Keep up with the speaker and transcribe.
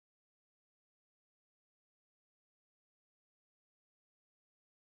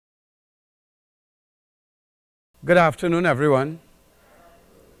Good afternoon, everyone.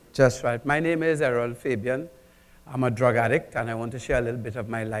 Just right. My name is Errol Fabien. I'm a drug addict, and I want to share a little bit of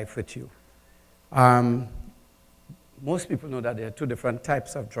my life with you. Most people know that there are two different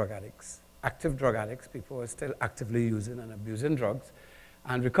types of drug addicts. Active drug addicts, people who are still actively using and abusing drugs,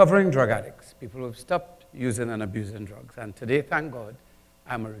 and recovering drug addicts, people who have stopped using and abusing drugs. And today, thank God,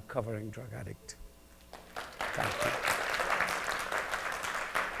 I'm a recovering drug addict. Thank you.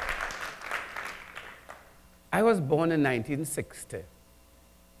 I was born in 1960.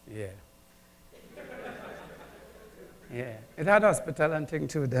 Yeah. Yeah. It had hospital and thing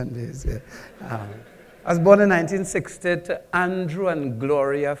too then days. Yeah. I was born in 1960 to Andrew and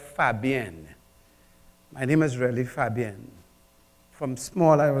Gloria Fabien. My name is really Fabien. From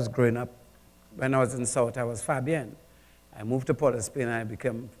small, I was growing up. When I was in South, I was Fabien. I moved to Port of Spain and I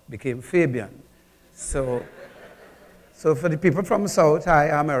became Fabien. So for the people from South, hi,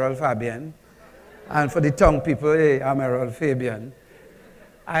 I'm Errol Fabien. And for the tongue people, hey, I'm Errol Fabien.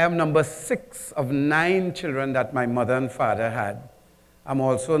 I am number 6 of 9 children that my mother and father had. I'm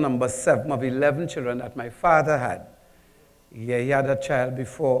also number 7 of 11 children that my father had. Yeah, he had a child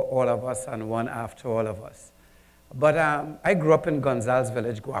before all of us and one after all of us. But I grew up in Gonzales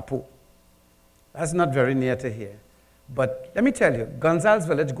Village, Guapo. That's not very near to here. But let me tell you, Gonzales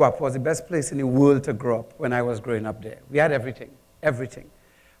Village, Guapo was the best place in the world to grow up when I was growing up there. We had everything, everything.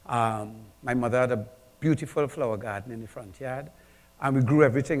 My mother had a beautiful flower garden in the front yard, and we grew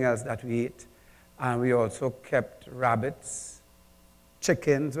everything else that we ate. And we also kept rabbits,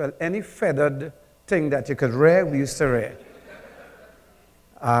 chickens, well, any feathered thing that you could rear, we used to rear.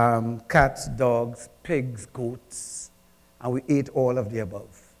 Cats, dogs, pigs, goats, and we ate all of the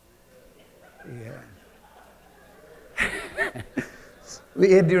above. Yeah.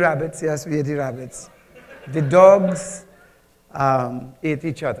 We ate the rabbits, yes, we ate the rabbits. The dogs ate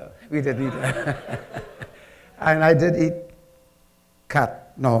each other. We didn't eat that. And I did eat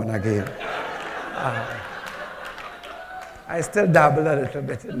cat now and again. I still dabble a little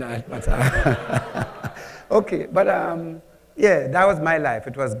bit in that, but okay. But yeah, that was my life.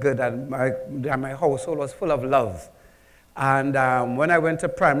 It was good, and my household was full of love. And when I went to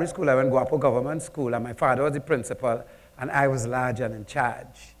primary school, I went to Guapo Government School, and my father was the principal, and I was large and in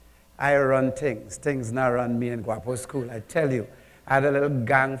charge. I run things. Things now run me in Guapo School, I tell you. I had a little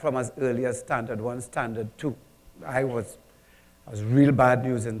gang from as early as Standard 1, Standard 2. I was real bad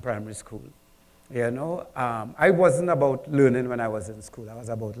news in primary school. You know, I wasn't about learning when I was in school. I was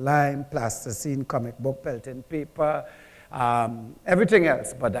about lime, plasticine, comic book, pelting paper, everything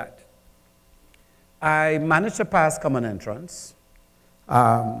else but that. I managed to pass common entrance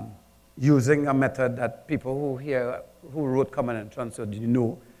using a method that people who wrote common entrance would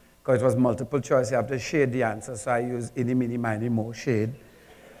know, because it was multiple choice. You have to shade the answer, so I used any, mini, miny, mo, shade.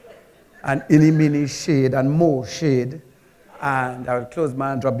 And any, mini, shade, and mo, shade. And I would close my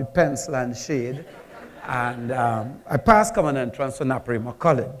hand, drop the pencil and shade. And I passed common entrance to Naparima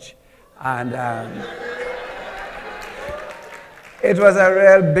College. And it was a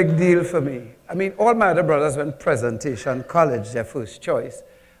real big deal for me. I mean, all my other brothers went presentation college, their first choice.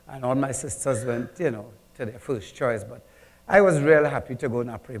 And all my sisters went, you know, to their first choice. But I was real happy to go to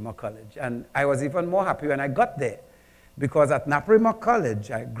Naparima College. And I was even more happy when I got there. Because at Naparima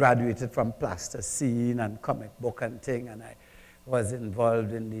College, I graduated from plasticine and comic book and thing. And I was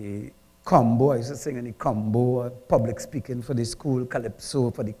involved in the combo. I used to sing in the combo, public speaking for the school,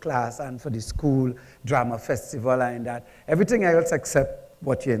 calypso for the class and for the school, drama festival and that. Everything else except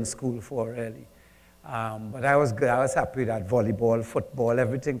what you're in school for, really. But I was good. I was happy that volleyball, football,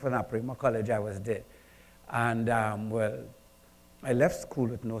 everything for Naparima College, I was there. And, well, I left school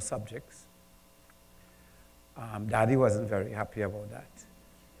with no subjects. Daddy wasn't very happy about that.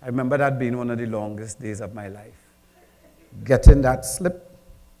 I remember that being one of the longest days of my life. Getting that slip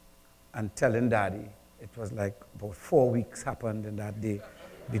and telling Daddy. It was like about 4 weeks happened in that day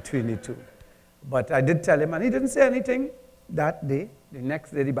between the two. But I did tell him, and he didn't say anything that day. The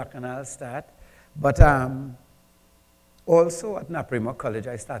next day, the bacchanal start. But also at Naparima College,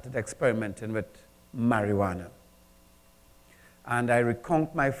 I started experimenting with marijuana. And I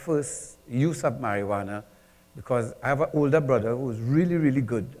recount my first use of marijuana because I have an older brother who was really, really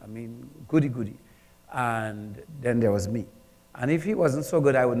good. I mean, goody-goody. And then there was me. And if he wasn't so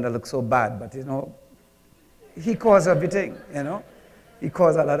good, I wouldn't have looked so bad. But, you know, he caused everything, you know. He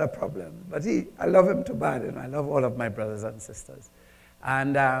caused a lot of problems. But I love him too bad, you know. I love all of my brothers and sisters.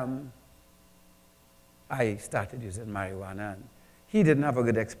 And I started using marijuana. And he didn't have a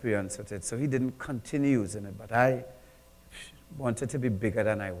good experience with it, so he didn't continue using it. But I wanted to be bigger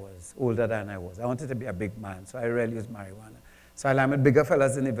than I was, older than I was. I wanted to be a big man, so I really used marijuana. So I limed with bigger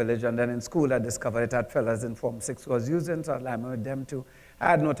fellas in the village, and then in school I discovered it had fellas in Form 6 who was using, so I limed with them too.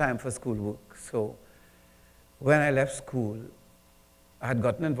 I had no time for schoolwork. So when I left school, I had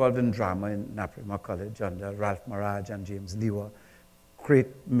gotten involved in drama in Naprima College under Ralph Maraj and James Lewer, great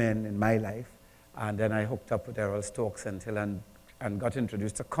men in my life. And then I hooked up with Errol Stokes until and got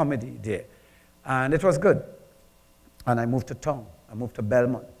introduced to comedy there. And it was good. And I moved to town. I moved to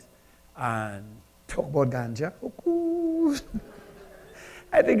Belmont. And talk about ganja.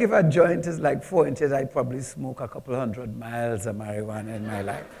 I think if a joint is like 4 inches, I'd probably smoke a couple 100 miles of marijuana in my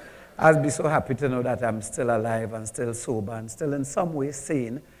life. I'd be so happy to know that I'm still alive and still sober and still in some way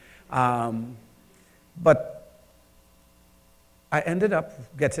sane. But I ended up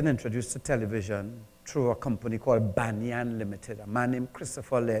getting introduced to television through a company called Banyan Limited, a man named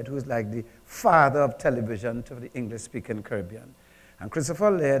Christopher Laird, who's like the father of television to the English-speaking Caribbean. And Christopher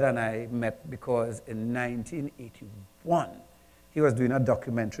Laird and I met because in 1981, he was doing a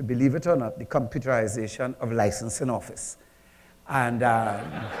documentary, believe it or not, the computerization of licensing office. And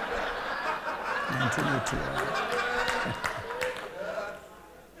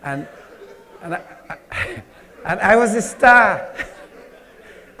 1981. And I was the star.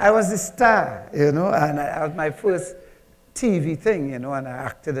 I was the star, you know, and I was my first TV thing, you know, and I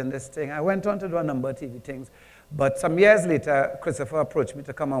acted in this thing. I went on to do a number of TV things. But some years later, Christopher approached me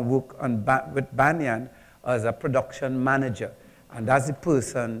to come and work on with Banyan as a production manager. And that's the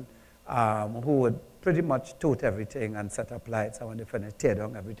person who would pretty much tote everything and set up lights. And when they finish, tear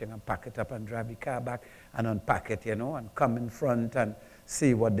down everything and pack it up and drive the car back and unpack it, you know, and come in front and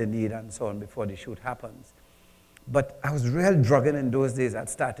see what they need and so on before the shoot happens. But I was real drugging in those days. I'd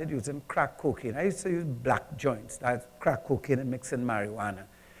started using crack cocaine. I used to use black joints. That's crack cocaine and mixing marijuana.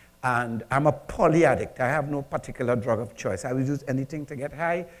 And I'm a poly addict. I have no particular drug of choice. I would use anything to get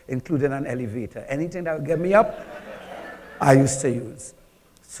high, including an elevator. Anything that would get me up, I used to use.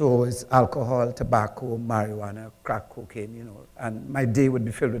 So it's alcohol, tobacco, marijuana, crack cocaine, you know. And my day would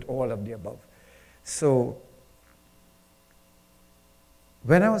be filled with all of the above. So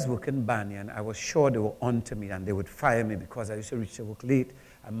when I was working Banyan, I was sure they were on to me and they would fire me because I used to reach to work late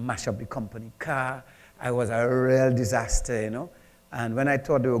and mash up the company car. I was a real disaster, you know. And when I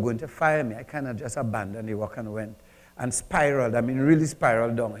thought they were going to fire me, I kind of just abandoned the work and went and spiraled. I mean, really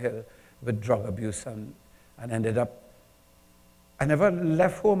spiraled downhill with drug abuse and ended up, I never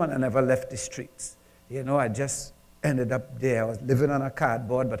left home and I never left the streets. You know, I just ended up there. I was living on a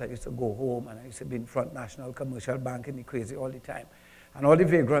cardboard, but I used to go home and I used to be in Front National Commercial Bank in the crazy all the time. And all the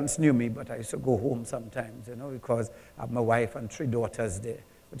vagrants knew me, but I used to go home sometimes, you know, because I have my wife and 3 daughters there,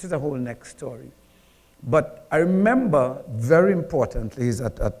 which is a whole next story. But I remember, very importantly, is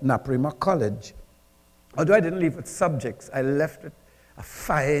at Naprima College, although I didn't leave with subjects, I left with a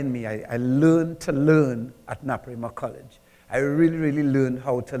fire in me. I learned to learn at Naprima College. I really, really learned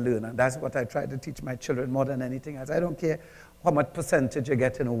how to learn, and that's what I try to teach my children more than anything else. I don't care how much percentage you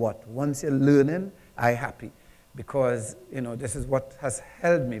get in what. Once you're learning, I'm happy. Because, you know, this is what has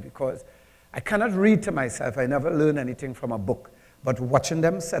held me, because I cannot read to myself. I never learned anything from a book. But watching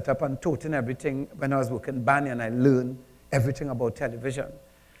them set up and toting everything, when I was working Banyan, I learned everything about television.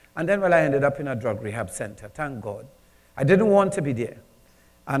 And then, well, I ended up in a drug rehab center, thank God. I didn't want to be there.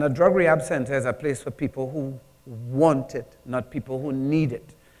 And a drug rehab center is a place for people who want it, not people who need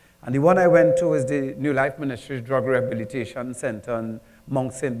it. And the one I went to is the New Life Ministries Drug Rehabilitation Center in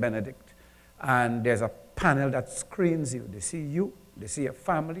Mount St. Benedict. And there's a panel that screens you. They see you, they see your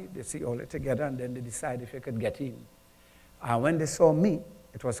family, they see all it together, and then they decide if you could get in. And when they saw me,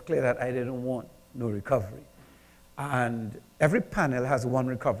 it was clear that I didn't want no recovery. And every panel has one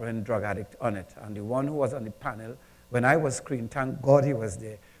recovering drug addict on it. And the one who was on the panel, when I was screened, thank God he was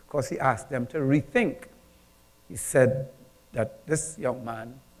there, because he asked them to rethink. He said that this young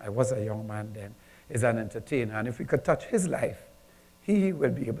man, I was a young man then, is an entertainer, and if we could touch his life, he will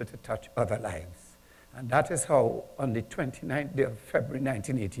be able to touch other lives. And that is how, on the 29th day of February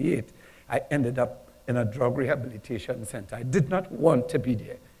 1988, I ended up in a drug rehabilitation center. I did not want to be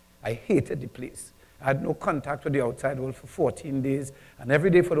there. I hated the place. I had no contact with the outside world for 14 days, and every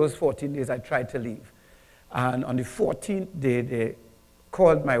day for those 14 days I tried to leave. And on the 14th day, they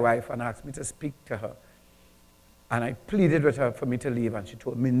called my wife and asked me to speak to her. And I pleaded with her for me to leave, and she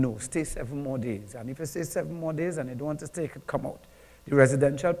told me, no, stay 7 more days. And if you stay 7 more days and you don't want to stay, you could come out. The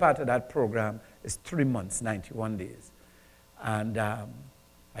residential part of that program is 3 months, 91 days. And I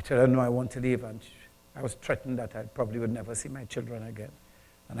told her, no, I want to leave. And I was threatened that I probably would never see my children again.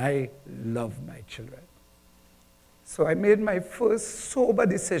 And I love my children. So I made my first sober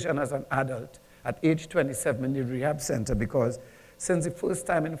decision as an adult at age 27 in the rehab center, because since the first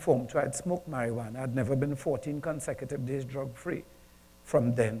time in Form 2 I'd smoked marijuana. I'd never been 14 consecutive days drug-free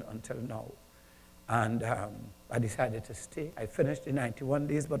from then until now. And I decided to stay. I finished the 91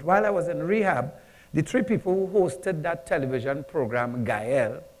 days, but while I was in rehab, the three people who hosted that television program,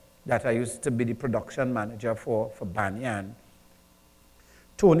 Gael, that I used to be the production manager for Banyan,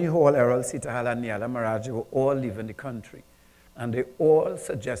 Tony Hall, Errol Sitahal, and Niala Maraj were all leaving the country. And they all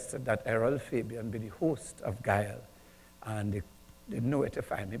suggested that Errol Fabien be the host of Gael. And they didn't know where to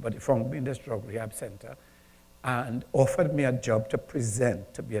find me, but they found me in this drug rehab center and offered me a job to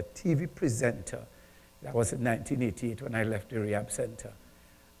present, to be a TV presenter. That was in 1988 when I left the rehab center.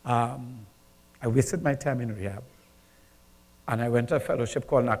 I wasted my time in rehab. And I went to a fellowship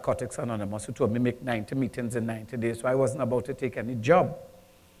called Narcotics Anonymous, who told me make 90 meetings in 90 days, so I wasn't about to take any job.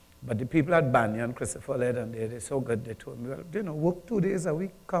 But the people at Banyan, Christopher led, and they're so good, they told me, well, you know, work 2 days a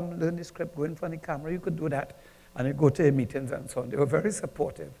week, come learn the script, go in front of the camera, you could do that. And I go to your meetings and so on. They were very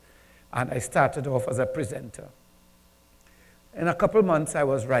supportive. And I started off as a presenter. In a couple months, I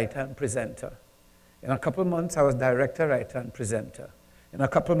was writer and presenter. In a couple months, I was director, writer, and presenter. In a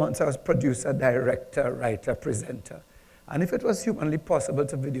couple months, I was producer, director, writer, presenter. And if it was humanly possible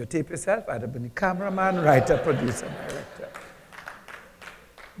to videotape yourself, I'd have been the cameraman, writer, producer, director.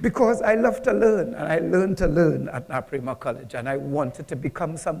 Because I love to learn, and I learned to learn at Naprima College, and I wanted to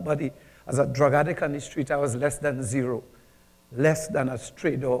become somebody. As a drug addict on the street, I was less than zero, less than a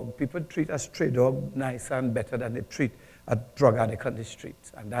stray dog. People treat a stray dog nicer and better than they treat a drug addict on the street.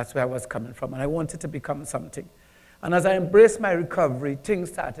 And that's where I was coming from, and I wanted to become something. And as I embraced my recovery, things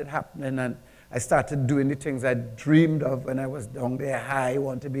started happening, and I started doing the things I dreamed of when I was down there high. I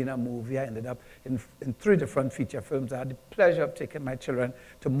wanted to be in a movie. I ended up in 3 different feature films. I had the pleasure of taking my children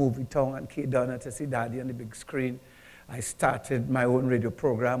to Movie Town and Key Donna to see Daddy on the big screen. I started my own radio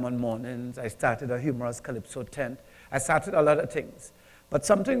program on mornings. I started a humorous Calypso tent. I started a lot of things. But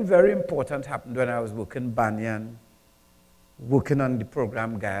something very important happened when I was working Banyan, working on the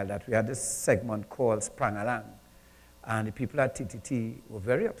program Gael, that we had this segment called Sprangalang. And the people at TTT were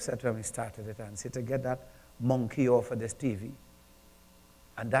very upset when we started it and said to get that monkey off of this TV.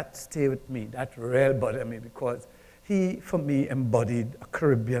 And that stayed with me, that really bothered me, because he, for me, embodied a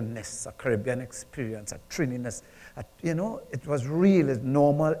Caribbeanness, a Caribbean experience, a Trininess. You know, it was real, it's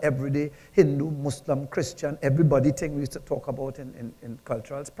normal, everyday Hindu, Muslim, Christian, everybody thing we used to talk about in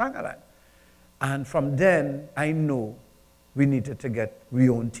cultural Sprangalang. And from then, I know we needed to get we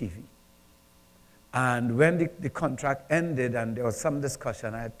own TV. And when the contract ended and there was some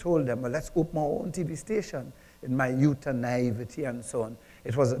discussion, I told them, well, let's open our own TV station. In my youth and naivety and so on,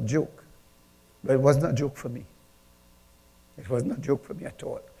 it was a joke. But it wasn't a joke for me. It wasn't a joke for me at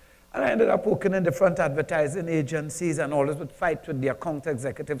all. And I ended up working in different advertising agencies and always would fight with the account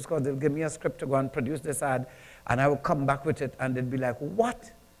executives because they'll give me a script to go and produce this ad, and I would come back with it and they'd be like,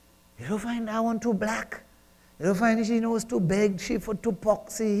 what? You don't find that one too black? You don't find she nose too big, she foot too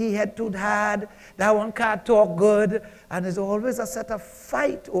poxy, he head too hard, that one can't talk good. And there's always a set of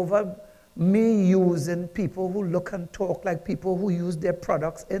fight over me using people who look and talk like people who use their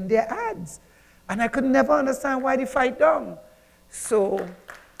products in their ads. And I could never understand why they fight down. So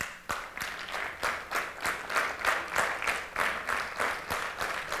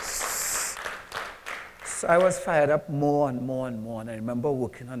I was fired up more and more and more. And I remember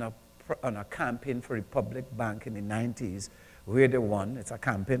working on a campaign for Republic Bank in the 90s. We're the one. It's a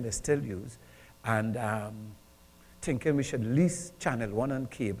campaign they still use. And thinking we should lease Channel 1 on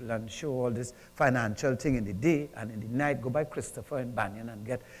cable and show all this financial thing in the day, and in the night go by Christopher in Banyan and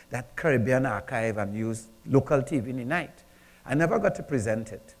get that Caribbean archive and use local TV in the night. I never got to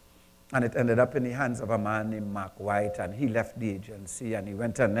present it. And it ended up in the hands of a man named Mark White, and he left the agency and he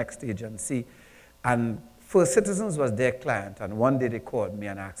went to the next agency. And First Citizens was their client, and one day they called me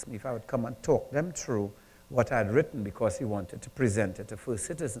and asked me if I would come and talk them through what I had written, because he wanted to present it to First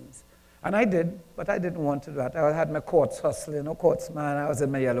Citizens. And I did, but I didn't want to do that. I had my courts hustling, courtsman. I was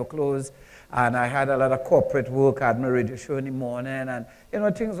in my yellow clothes, and I had a lot of corporate work. I had my radio show in the morning, and,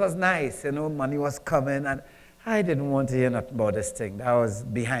 things was nice. Money was coming, and I didn't want to hear nothing about this thing. That was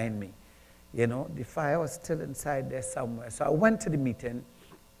behind me. The fire was still inside there somewhere. So I went to the meeting,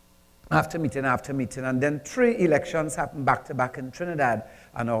 after meeting after meeting, and then 3 elections happened back to back in Trinidad,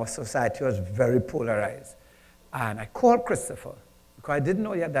 and our society was very polarized. And I called Christopher, because I didn't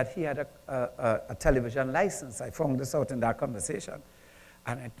know yet that he had a television license. I found this out in that conversation.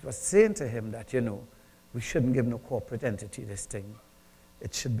 And I was saying to him that, we shouldn't give no corporate entity this thing.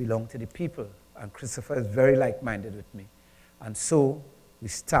 It should belong to the people. And Christopher is very like-minded with me. And so we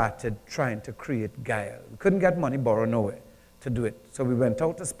started trying to create Gael. We couldn't get money, borrow nowhere to do it. So we went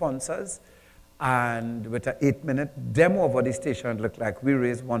out to sponsors, And with an 8-minute demo of what the station looked like, we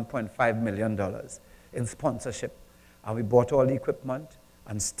raised $1.5 million in sponsorship. And we bought all the equipment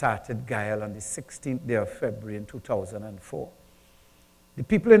and started Guile on the 16th day of February in 2004. The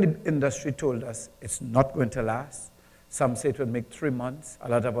people in the industry told us it's not going to last. Some say it will make 3 months. A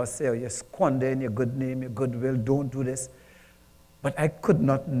lot of us say, oh, you're squandering your good name, your goodwill, don't do this. But I could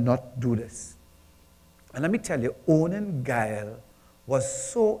not do this. And let me tell you, owning Guile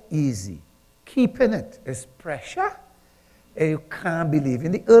was so easy. Keeping it is pressure. You can't believe.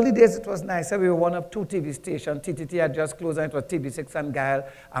 In the early days, it was nice. We were one of 2 TV stations. TTT had just closed, and it was TV6 and Guile,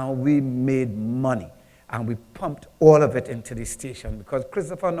 and we made money. And we pumped all of it into the station because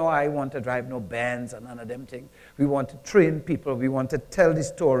Christopher and I want to drive no bands and none of them things. We want to train people. We want to tell the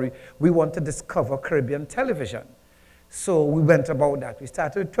story. We want to discover Caribbean television. So we went about that. We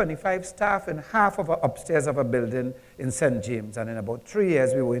started with 25 staff in half of our upstairs of a building in St. James. And in about 3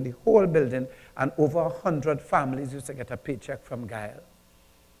 years, we were in the whole building, and over 100 families used to get a paycheck from Guile.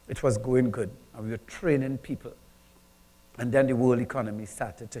 It was going good, and we were training people. And then the world economy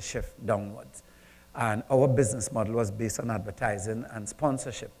started to shift downwards. And our business model was based on advertising and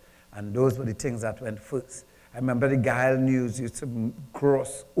sponsorship. And those were the things that went first. I remember the Guile News used to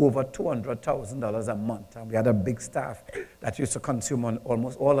gross over $200,000 a month. And we had a big staff that used to consume on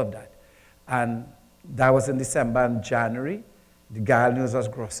almost all of that. And that was in December and January. The Guile News was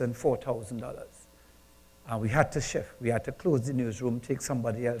grossing $4,000. And we had to shift. We had to close the newsroom, take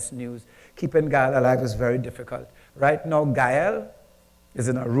somebody else's news. Keeping Guile alive was very difficult. Right now, Guile is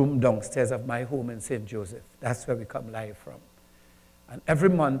in a room downstairs of my home in St. Joseph. That's where we come live from. And every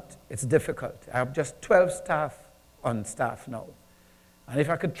month, it's difficult. I have just 12 staff on staff now. And if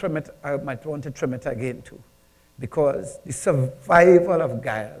I could trim it, I might want to trim it again too, because the survival of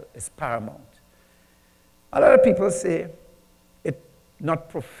Guile is paramount. A lot of people say it's not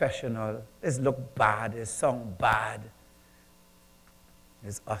professional, it's look bad, it's sound bad.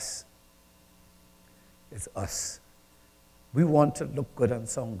 It's us. It's us. We want to look good and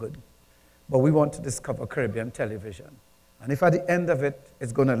sound good, but we want to discover Caribbean television. And if at the end of it,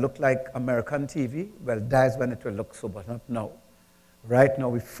 it's going to look like American TV, well, that's when it will look so, but not now. Right now,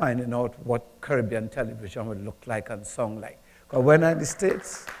 we're finding out what Caribbean television will look like and sound like. Because when I'm in the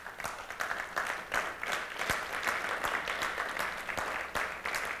States,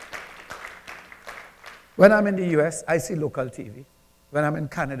 when I'm in the US, I see local TV. When I'm in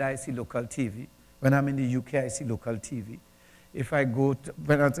Canada, I see local TV. When I'm in the UK, I see local TV. If I go to,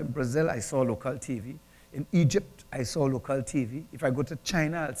 when I was in Brazil, I saw local TV. In Egypt, I saw local TV. If I go to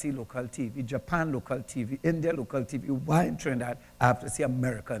China, I'll see local TV. Japan, local TV. India, local TV. Why in Trinidad, I have to see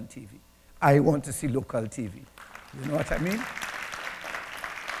American TV. I want to see local TV. You know what I mean?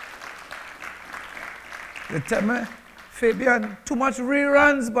 They tell me, Fabien, too much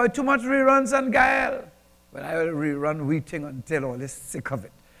reruns, boy, too much reruns on Guile. When I will rerun waiting until all is sick of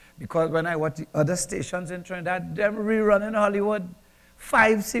it. Because when I watch the other stations in Trinidad, them rerunning Hollywood.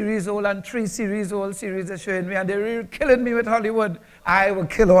 5 series old and 3 series old series are showing me, and they're killing me with Hollywood. I will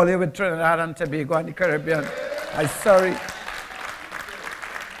kill all you with Trinidad and Tobago and the Caribbean. I'm sorry.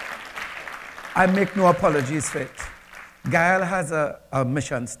 I make no apologies for it. Guile has a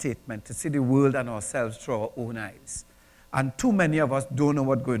mission statement to see the world and ourselves through our own eyes. And too many of us don't know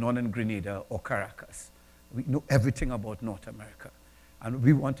what's going on in Grenada or Caracas. We know everything about North America. And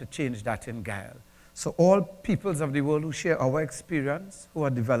we want to change that in Guile. So all peoples of the world who share our experience, who are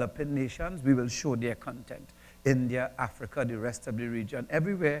developing nations, we will show their content. India, Africa, the rest of the region,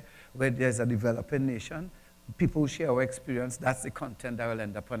 everywhere where there's a developing nation, people who share our experience, that's the content that will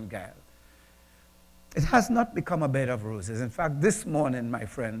end up on Guile. It has not become a bed of roses. In fact, this morning, my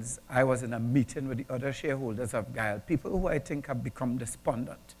friends, I was in a meeting with the other shareholders of Guile, people who I think have become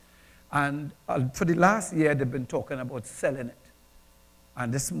despondent. And for the last year, they've been talking about selling it.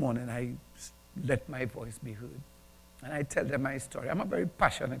 And this morning, I let my voice be heard. And I tell them my story. I'm a very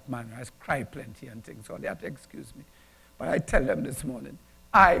passionate man. I cry plenty and things, so they have to excuse me. But I tell them this morning,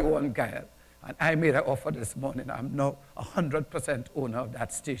 I want Guile. And I made an offer this morning. I'm now 100% owner of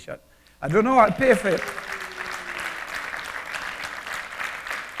that station. I don't know how I'll pay for it.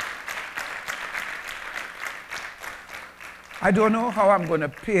 I don't know how I'm going to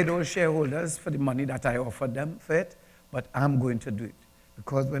pay those shareholders for the money that I offered them for it, but I'm going to do it.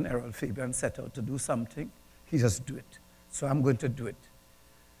 Because when Errol Fabien set out to do something, he just do it. So I'm going to do it.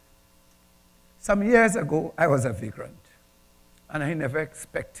 Some years ago, I was a vagrant. And I never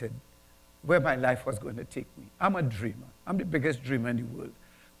expected where my life was going to take me. I'm a dreamer. I'm the biggest dreamer in the world.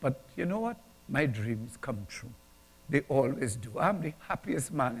 But you know what? My dreams come true. They always do. I'm the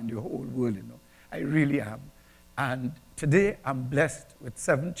happiest man in the whole world, you know. I really am. And today I'm blessed with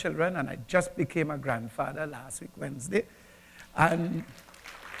 7 children, and I just became a grandfather last week, Wednesday. And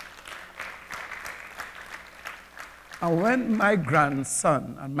when my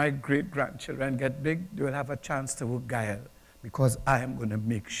grandson and my great-grandchildren get big, they will have a chance to work Guile, because I am going to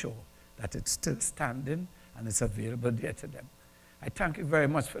make sure that it's still standing and it's available there to them. I thank you very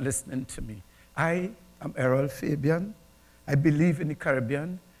much for listening to me. I am Errol Fabien. I believe in the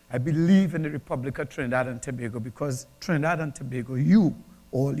Caribbean. I believe in the Republic of Trinidad and Tobago, because Trinidad and Tobago, you,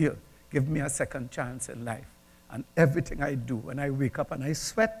 all you, give me a second chance in life. And everything I do, when I wake up and I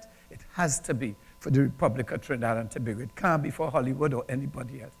sweat, it has to be for the Republic of Trinidad and Tobago. It can't be for Hollywood or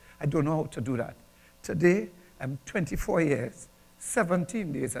anybody else. I don't know how to do that. Today, I'm 24 years,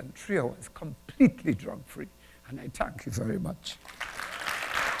 17 days and 3 hours, completely drug-free. And I thank you very much.